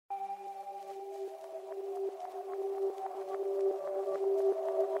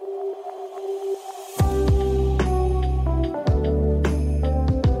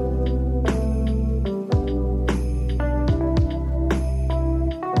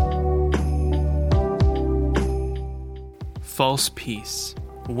False Peace,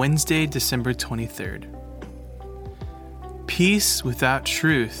 Wednesday, December 23rd. Peace without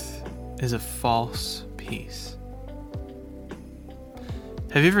truth is a false peace.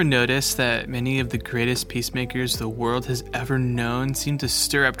 Have you ever noticed that many of the greatest peacemakers the world has ever known seem to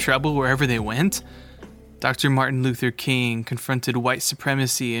stir up trouble wherever they went? Dr. Martin Luther King confronted white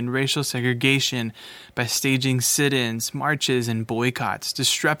supremacy and racial segregation by staging sit-ins, marches, and boycotts,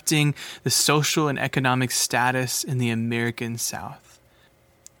 disrupting the social and economic status in the American South.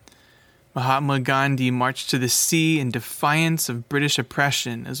 Mahatma Gandhi marched to the sea in defiance of British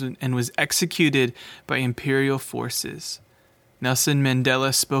oppression and was executed by imperial forces. Nelson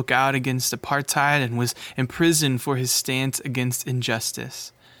Mandela spoke out against apartheid and was imprisoned for his stance against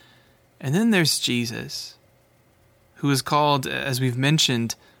injustice. And then there's Jesus, who is called, as we've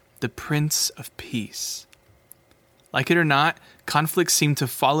mentioned, the Prince of Peace. Like it or not, conflicts seem to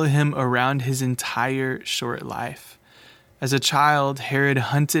follow him around his entire short life. As a child, Herod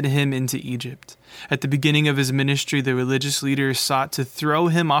hunted him into Egypt. At the beginning of his ministry, the religious leaders sought to throw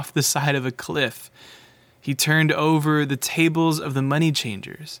him off the side of a cliff. He turned over the tables of the money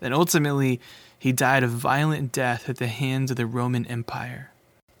changers, and ultimately, he died a violent death at the hands of the Roman Empire.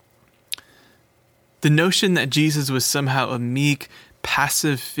 The notion that Jesus was somehow a meek,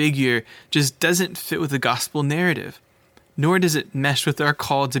 passive figure just doesn't fit with the gospel narrative, nor does it mesh with our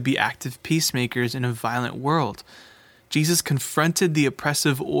call to be active peacemakers in a violent world. Jesus confronted the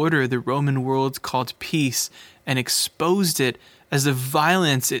oppressive order the Roman world called peace and exposed it as the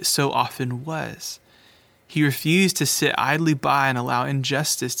violence it so often was. He refused to sit idly by and allow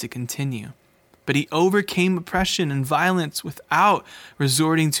injustice to continue. But he overcame oppression and violence without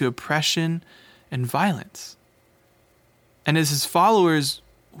resorting to oppression and violence. And as his followers,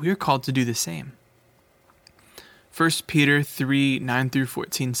 we are called to do the same. 1 Peter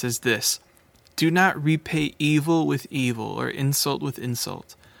 3:9-14 says this: "Do not repay evil with evil or insult with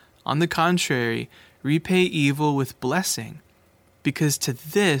insult. On the contrary, repay evil with blessing, because to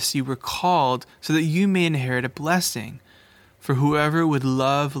this you were called so that you may inherit a blessing. For whoever would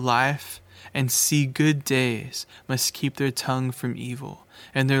love life and see good days must keep their tongue from evil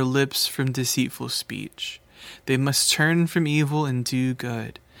and their lips from deceitful speech. They must turn from evil and do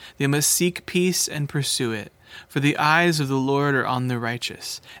good. They must seek peace and pursue it. For the eyes of the Lord are on the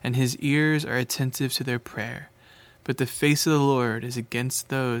righteous, and his ears are attentive to their prayer. But the face of the Lord is against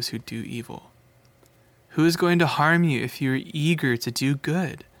those who do evil." Who is going to harm you if you are eager to do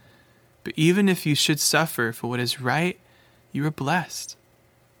good? But even if you should suffer for what is right, you are blessed.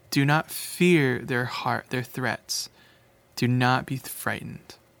 Do not fear their threats. Do not be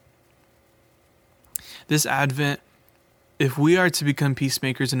frightened. This Advent, if we are to become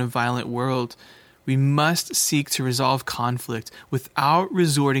peacemakers in a violent world, we must seek to resolve conflict without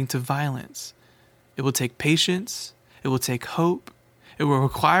resorting to violence. It will take patience. It will take hope. It will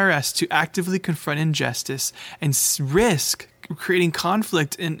require us to actively confront injustice and risk creating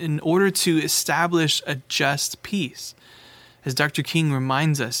conflict in order to establish a just peace. As Dr. King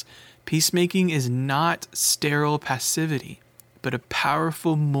reminds us, peacemaking is not sterile passivity, but a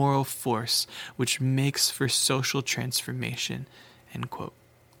powerful moral force which makes for social transformation. End quote.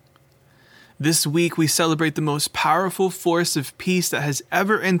 This week, we celebrate the most powerful force of peace that has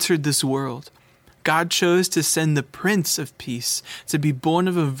ever entered this world. God chose to send the Prince of Peace to be born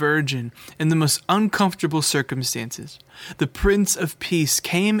of a virgin in the most uncomfortable circumstances. The Prince of Peace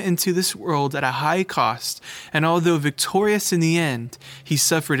came into this world at a high cost, and although victorious in the end, he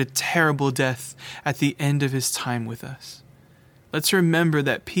suffered a terrible death at the end of his time with us. Let's remember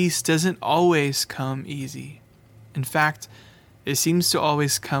that peace doesn't always come easy. In fact, it seems to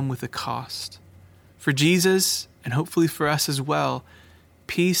always come with a cost. For Jesus, and hopefully for us as well,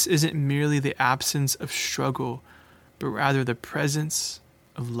 peace isn't merely the absence of struggle, but rather the presence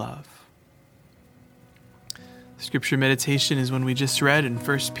of love. Scripture meditation is one we just read in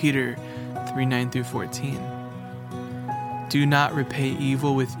 1 Peter 3:9-14. Do not repay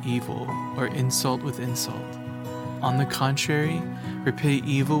evil with evil or insult with insult. On the contrary, repay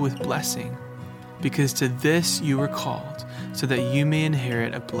evil with blessing, because to this you were called, so that you may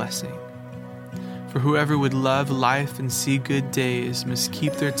inherit a blessing. For whoever would love life and see good days must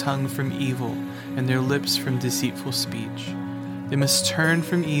keep their tongue from evil and their lips from deceitful speech. They must turn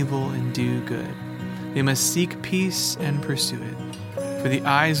from evil and do good. They must seek peace and pursue it. For the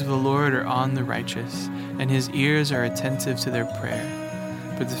eyes of the Lord are on the righteous, and his ears are attentive to their prayer.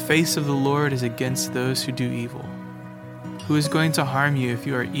 But the face of the Lord is against those who do evil. Who is going to harm you if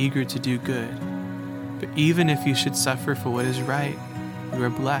you are eager to do good? But even if you should suffer for what is right, you are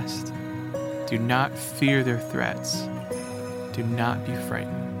blessed. Do not fear their threats. Do not be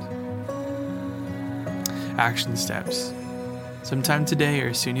frightened. Action steps. Sometime today or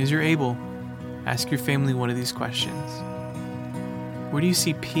as soon as you're able, ask your family one of these questions. Where do you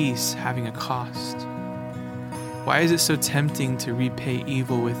see peace having a cost? Why is it so tempting to repay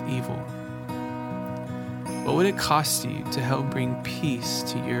evil with evil? What would it cost you to help bring peace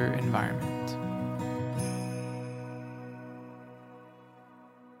to your environment?